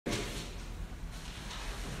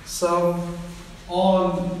So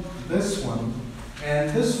on this one, and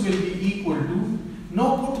this will be equal to,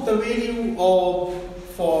 now put the value of,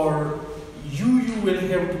 for u you will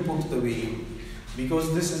have to put the value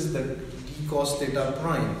because this is the d cos theta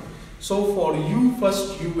prime. So for u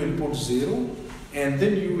first you will put 0 and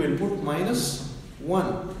then you will put minus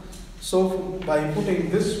 1. So by putting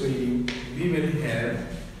this value we will have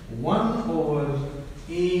 1 over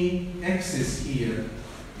ax is here,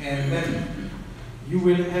 and then you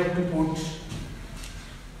will have to put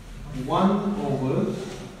 1 over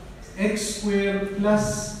x square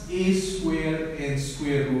plus a square and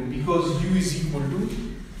square root, because u is equal to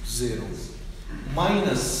 0,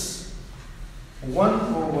 minus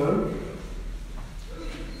 1 over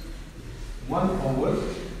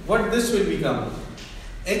what this will become,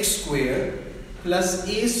 x square plus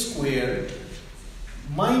a square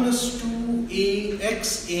minus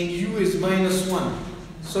 2ax, and u is minus 1,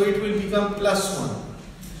 so it will become plus 1.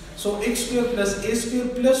 So x square plus a square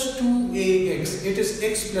plus 2ax, it is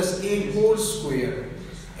x plus a whole square,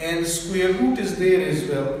 and square root is there as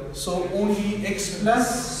well, so only x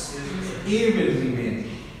plus a will remain,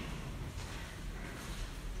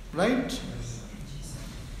 right?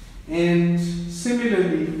 And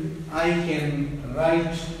similarly I can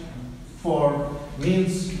write for,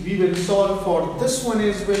 means we will solve for this one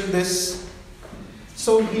as well, this.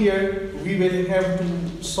 So here we will have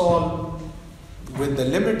to solve with the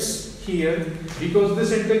limits here, because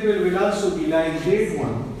this integral will also be like that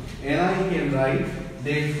one, and I can write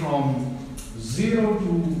that from 0 to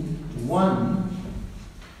 1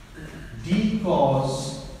 d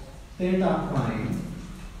cos theta prime,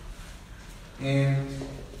 and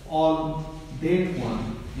all that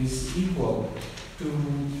one is equal to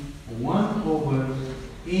 1 over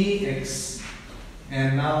ax,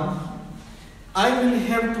 and now I will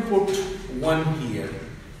have to put 1 here.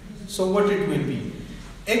 So what it will be?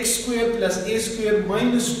 X square plus a square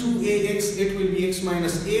minus 2ax, it will be x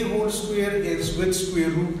minus a whole square, and with square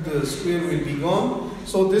root the square will be gone.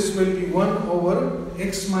 So this will be 1 over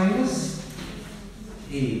x minus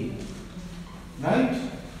a, right?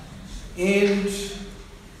 And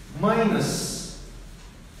minus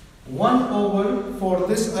 1 over, for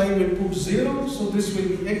this I will put 0, so this will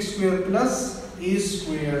be x square plus a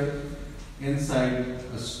square inside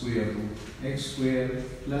a square root. X square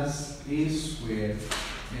plus a square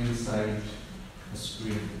inside a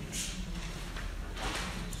square root.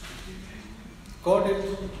 Got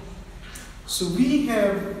it? So we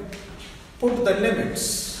have put the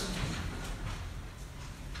limits.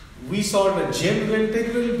 We solved a general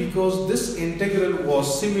integral because this integral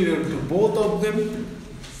was similar to both of them.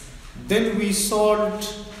 Then we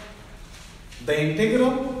solved the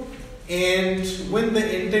integral, and when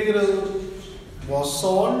the integral was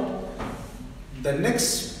solved, the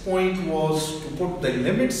next point was to put the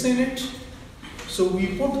limits in it. So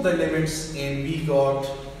we put the limits and we got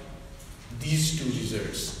these two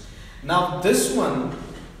results. Now this one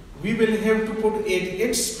we will have to put at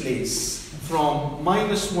its place from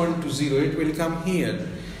minus 1 to 0. It will come here,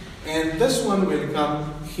 and this one will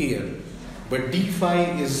come here, but d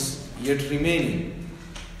phi is yet remaining.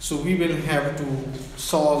 So we will have to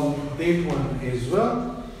solve that one as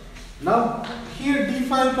well. Now here d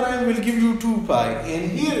phi prime will give you 2 pi,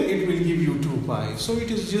 and here it will give you 2 pi. So it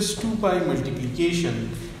is just 2 pi multiplication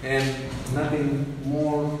and nothing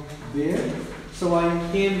more there. So I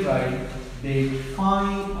can write that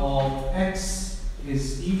phi of x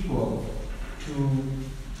is equal to,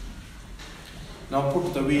 now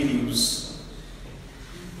put the values,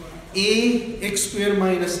 a x square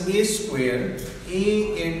minus a square,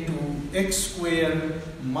 a into x square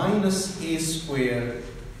minus a square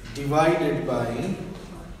divided by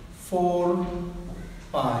 4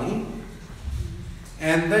 pi,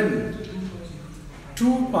 and then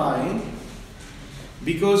 2 pi,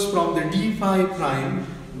 because from the d phi prime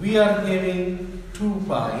we are having 2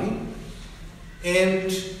 pi,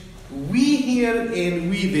 and we here and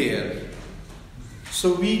we there,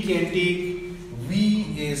 so we can take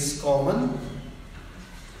v is common,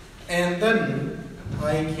 and then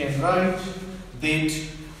I can write that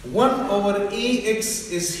 1 over ax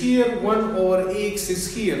is here, 1 over ax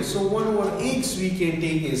is here. So 1 over ax we can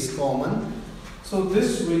take as common. So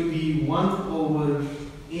this will be 1 over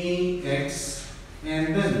ax,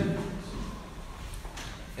 and then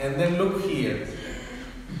look here.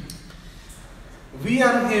 We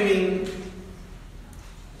are having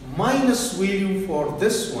minus value for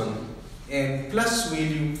this one and plus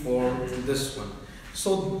value for this one.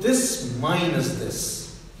 So this minus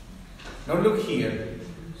this. Now look here.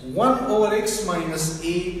 1 over x minus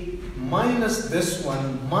a minus this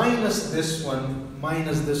one minus this one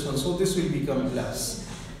minus this one. So this will become plus.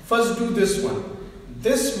 First do this one.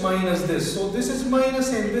 This minus this. So this is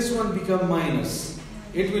minus and this one become minus.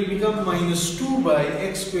 It will become minus 2 by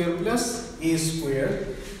x square plus a square.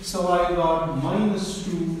 So I got minus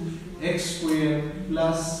 2 x square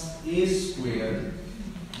plus a square.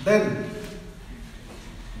 Then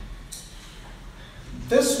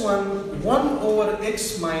this one 1 over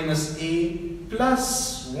x minus a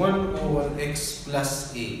plus 1 over x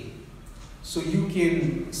plus a. So you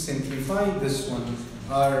can simplify this one,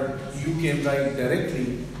 or you can write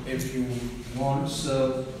directly if you want.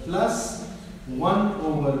 So plus 1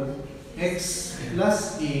 over x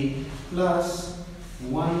plus a plus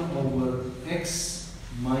 1 over x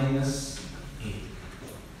minus a.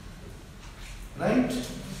 Right?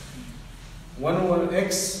 1 over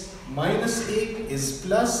x minus a is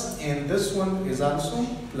plus, and this one is also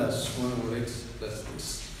plus 1 over x plus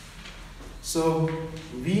this. So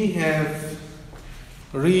we have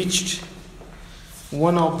reached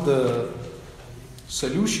one of the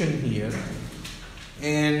solution here,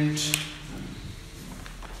 and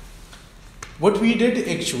what we did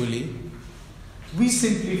actually, we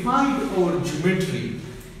simplified our geometry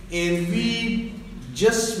and we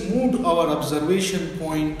just moved our observation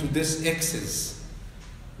point to this axis.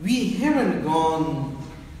 We haven't gone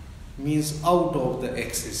out of the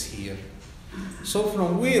axis here. So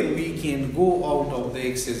from where we can go out of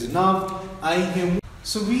the axis? Now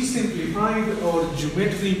so we simplified our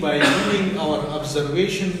geometry by moving our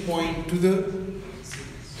observation point to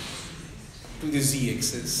the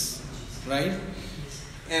z-axis, right?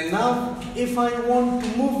 And now if I want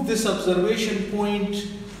to move this observation point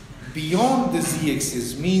beyond the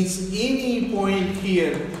z-axis, means any point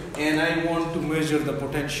here, and I want to measure the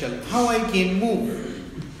potential, how I can move?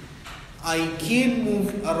 I can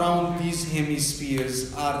move around these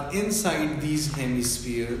hemispheres or inside these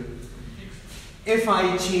hemispheres if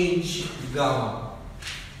I change gamma.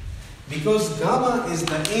 Because gamma is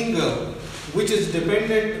the angle which is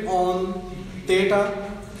dependent on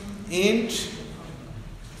theta and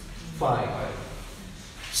phi.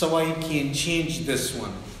 So I can change this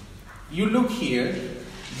one. You look here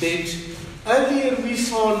that earlier we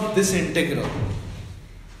solved this integral,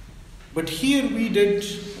 but here we did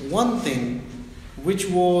one thing, which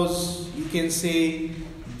was, you can say,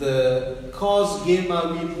 the cos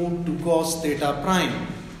gamma we moved to cos theta prime,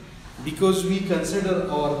 because we consider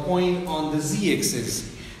our point on the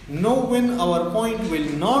z-axis. Now when our point will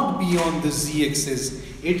not be on the z-axis,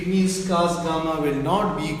 it means cos gamma will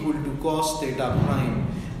not be equal to cos theta prime,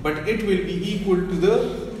 but it will be equal to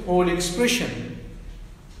the whole expression,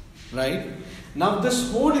 right? Now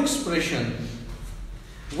this whole expression,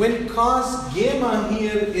 when cos gamma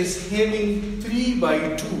here is having 3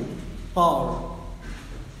 by 2 power,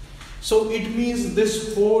 so it means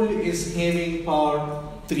this whole is having power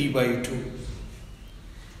 3 by 2.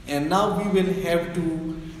 And now we will have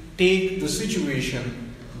to take the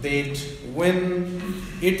situation that when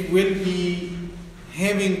it will be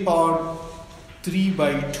having power 3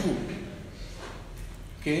 by 2,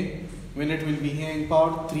 okay, when it will be having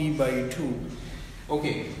power 3 by 2,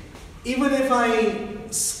 okay, even if I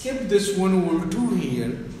skip this 1 over 2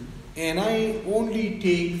 here and I only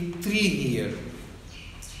take 3 here,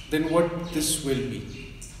 then what this will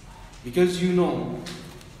be? Because you know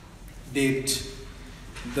that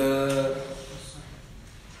the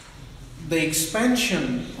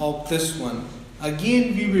expansion of this one,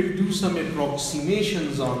 again we will do some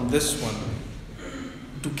approximations on this one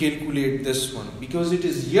to calculate this one, because it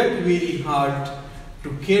is yet very hard to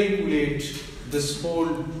calculate this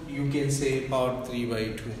whole, you can say, power 3 by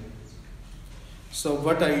 2. So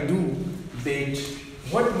what I do, that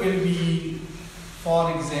what will be,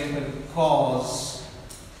 for example, cos,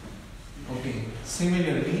 okay,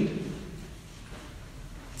 similarly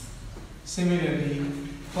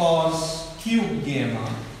cos cube gamma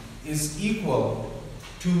is equal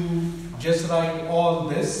to, just write all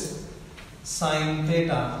this, sin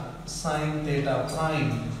theta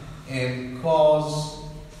prime and cos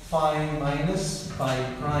phi minus phi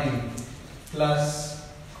prime plus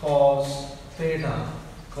cos theta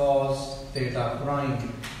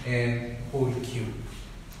prime and whole cube.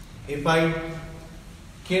 If I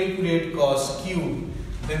calculate cos cube,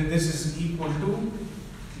 then this is equal to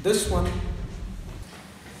this one.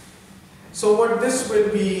 So what this will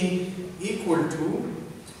be equal to,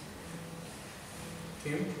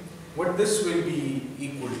 okay, what this will be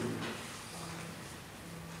equal to,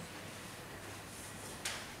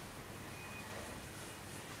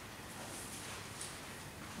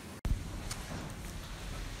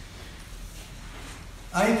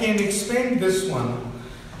 I can expand this one.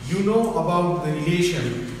 You know about the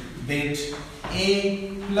relation that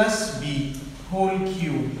A plus B whole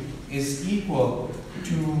cube is equal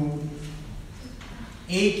to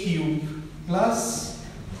a cube plus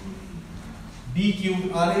b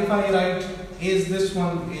cube, or if I write is this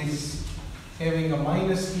one is having a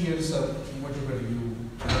minus here, so whatever you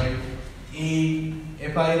write,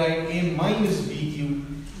 if I write a minus b cube,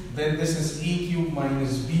 then this is a cube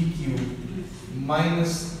minus b cube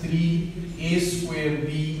minus 3a square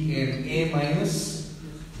b and a minus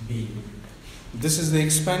b. This is the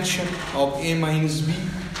expansion of a minus b.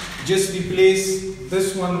 Just replace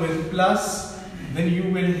this one with plus, then you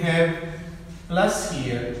will have plus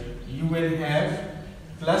here, you will have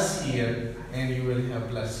plus here, and you will have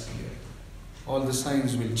plus here. All the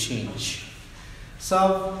signs will change.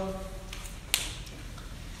 So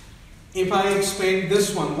if I expand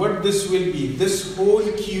this one, what this will be? This whole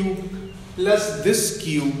cube plus this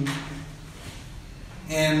cube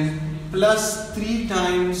and plus 3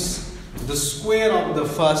 times the square of the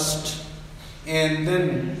first and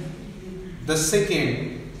then the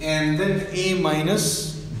second and then a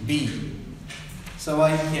minus b. So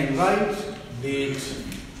I can write that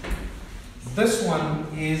this one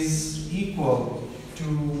is equal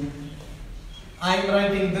to, I am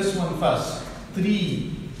writing this one first,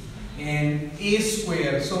 3 and a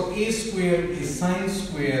square. So a square is sine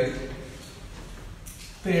square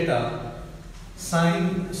theta,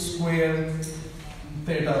 sine square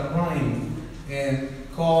theta prime, and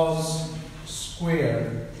cos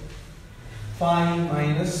square phi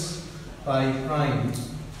minus phi prime,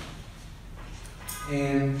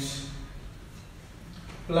 and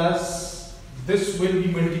plus this will be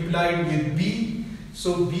multiplied with b.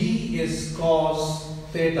 So b is cos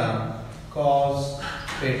theta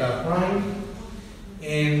prime,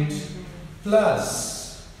 and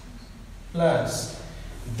plus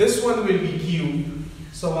this one will be cube,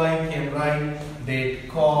 so I can write that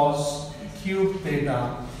cos cube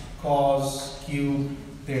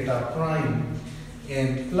theta prime,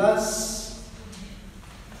 and plus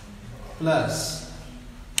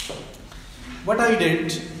what I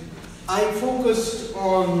did, I focused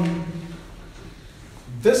on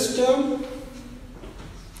this term,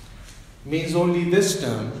 means only this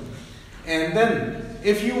term, and then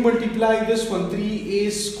if you multiply this one,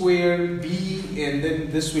 3a square b, and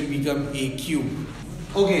then this will become a cube.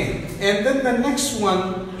 Okay, and then the next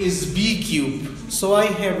one is b cube. So I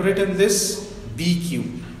have written this b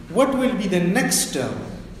cube. What will be the next term?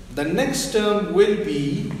 The next term will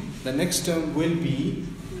be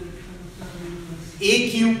a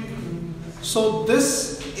cube. So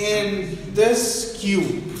this and this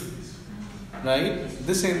cube, right?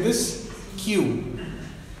 This and this cube.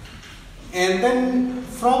 And then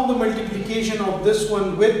from the multiplication of this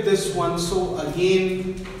one with this one, so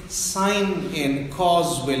again sine and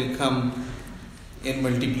cos will come in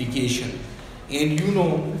multiplication. And you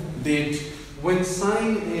know that when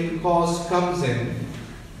sine and cos comes in,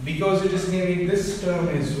 because it is having this term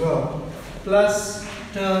as well, plus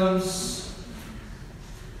terms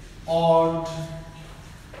odd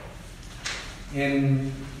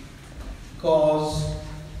in cos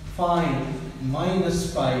phi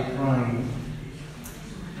minus phi prime,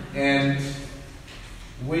 and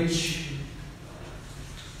which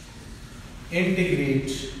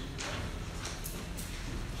integrate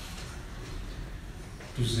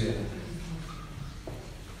to 0.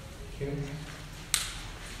 Okay.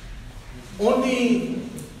 Only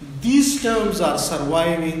these terms are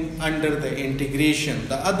surviving under the integration.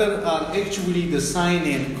 The other are actually the sine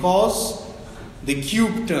and cos, the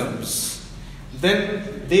cube terms.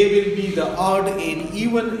 Then they will be the odd and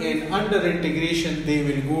even, and under integration they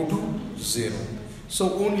will go to 0.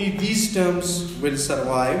 So only these terms will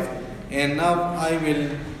survive, and now I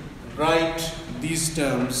will write these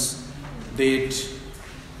terms that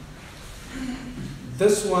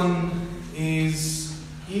this one is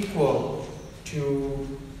equal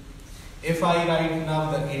to, if I write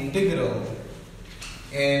now the integral,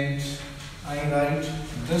 and I write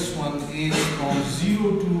this one is from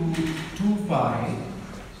 0 to 2 pi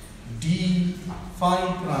d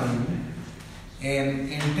phi prime, and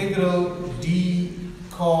integral d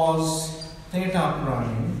cos theta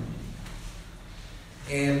prime,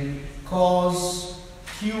 and cos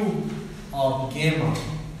cube of gamma.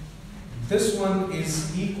 This one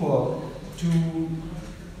is equal to,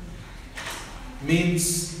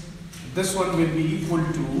 means this one will be equal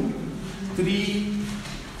to 3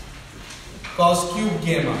 cos cube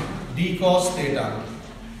gamma d cos theta.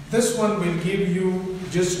 This one will give you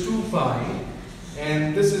just 2 pi,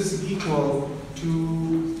 and this is equal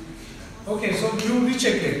to, okay, so you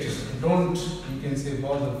recheck it. Don't, you can say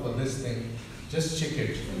bother for this thing. Just check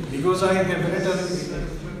it. Because I have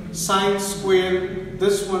written sine square,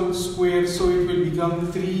 this one square, so it will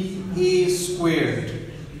become 3a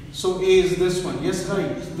squared. So a is this one, yes,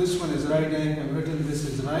 right, this one is right, I have written this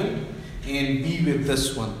is right, and b with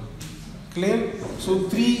this one. Clear? So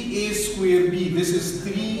 3a square b, this is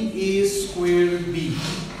 3a square b.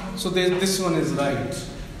 So this one is right.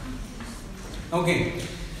 Okay,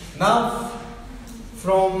 now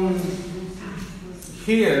from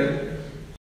here